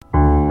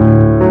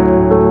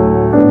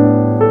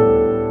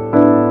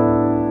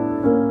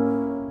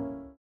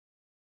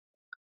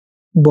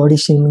body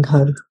shaming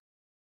her,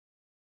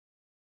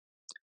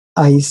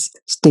 eyes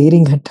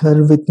staring at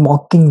her with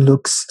mocking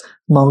looks,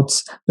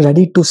 mouths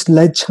ready to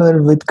sledge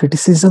her with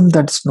criticism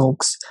that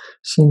snokes.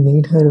 She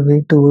made her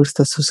way towards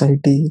the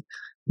society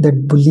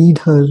that bullied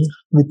her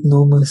with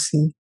no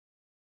mercy.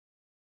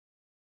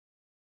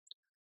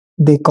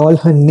 They call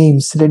her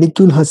names,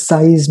 ridicule her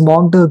size,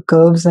 mocked her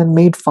curves, and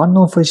made fun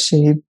of her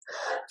shape,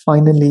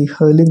 finally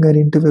hurling her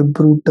into a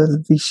brutal,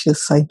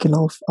 vicious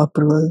cycle of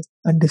approval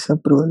and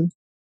disapproval.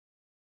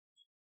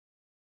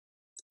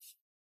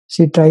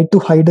 She tried to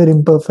hide her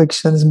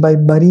imperfections by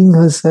burying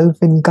herself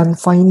in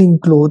confining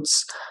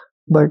clothes,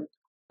 but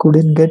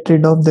couldn't get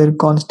rid of their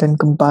constant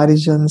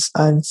comparisons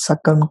and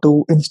succumbed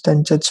to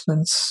instant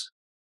judgments.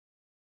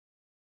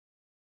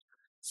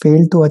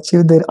 Failed to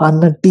achieve their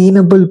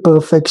unattainable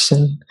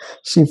perfection,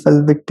 she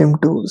fell victim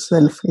to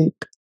self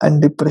hate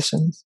and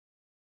depression.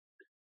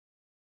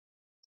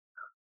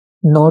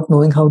 Not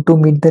knowing how to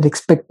meet their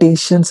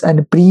expectations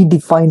and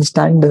predefined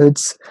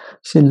standards,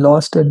 she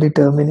lost her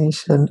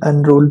determination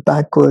and rolled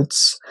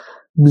backwards,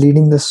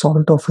 bleeding the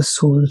salt of her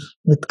soul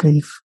with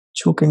grief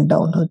choking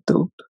down her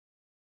throat.